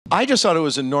I just thought it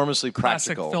was enormously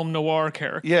classic practical. film noir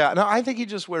character. Yeah, no, I think he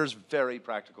just wears very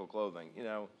practical clothing. You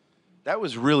know, that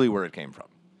was really where it came from.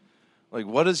 Like,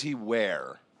 what does he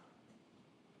wear?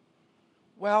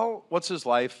 Well, what's his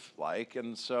life like?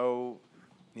 And so,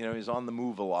 you know, he's on the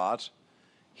move a lot.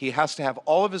 He has to have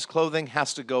all of his clothing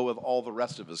has to go with all the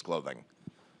rest of his clothing.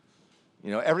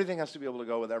 You know, everything has to be able to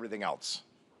go with everything else.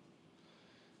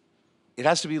 It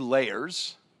has to be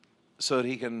layers so that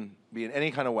he can be in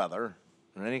any kind of weather,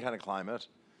 in any kind of climate.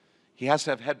 He has to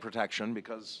have head protection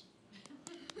because,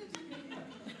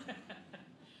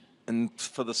 and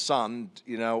for the sun,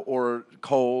 you know, or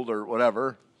cold or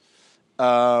whatever.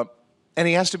 And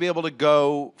he has to be able to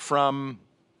go from,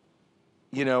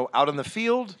 you know, out in the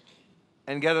field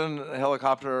and get in a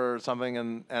helicopter or something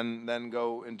and then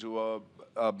go into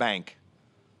a bank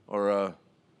or a,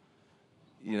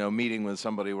 you know, meeting with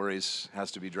somebody where he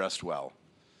has to be dressed well.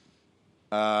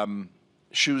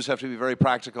 Shoes have to be very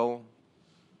practical.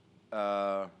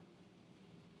 So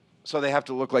they have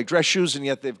to look like dress shoes, and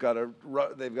yet they've got a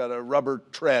rubber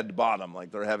tread bottom,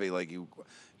 like they're heavy, like you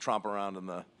tromp around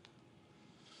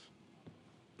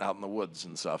out in the woods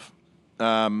and stuff.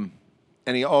 And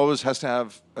he always has to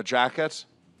have a jacket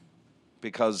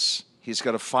because he's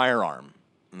got a firearm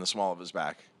in the small of his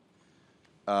back.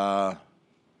 And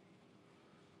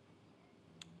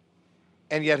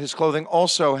yet his clothing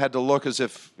also had to look as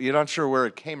if you're not sure where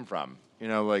it came from. You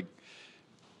know, like,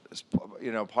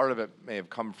 you know, part of it may have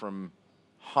come from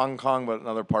Hong Kong, but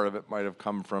another part of it might have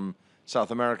come from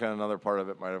South America, and another part of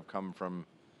it might have come from,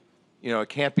 you know, it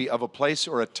can't be of a place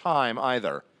or a time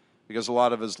either, because a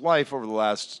lot of his life over the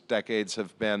last decades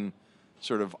have been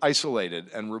sort of isolated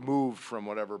and removed from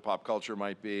whatever pop culture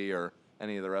might be or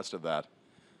any of the rest of that.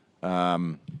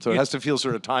 So it has to feel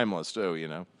sort of timeless too, you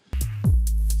know.